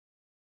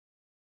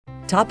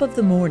Top of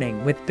the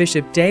Morning with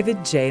Bishop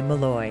David J.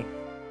 Malloy.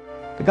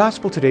 The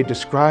Gospel today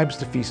describes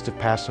the Feast of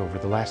Passover,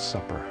 the Last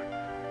Supper,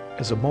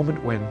 as a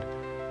moment when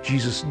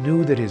Jesus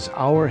knew that his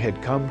hour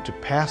had come to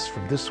pass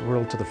from this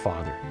world to the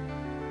Father.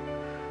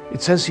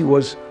 It says he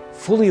was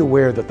fully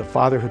aware that the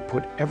Father had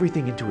put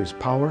everything into his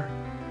power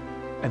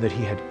and that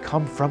he had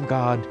come from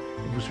God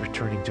and was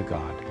returning to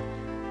God.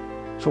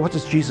 So what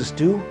does Jesus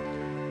do?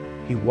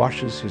 He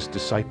washes his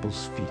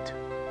disciples' feet.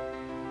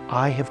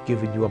 I have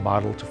given you a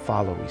model to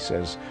follow, he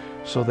says,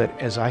 so that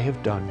as I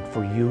have done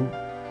for you,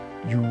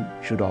 you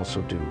should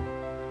also do.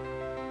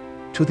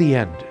 To the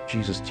end,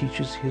 Jesus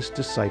teaches his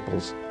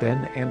disciples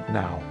then and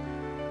now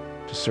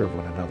to serve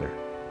one another.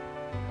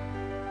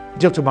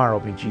 Until tomorrow,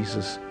 may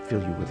Jesus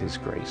fill you with his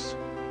grace.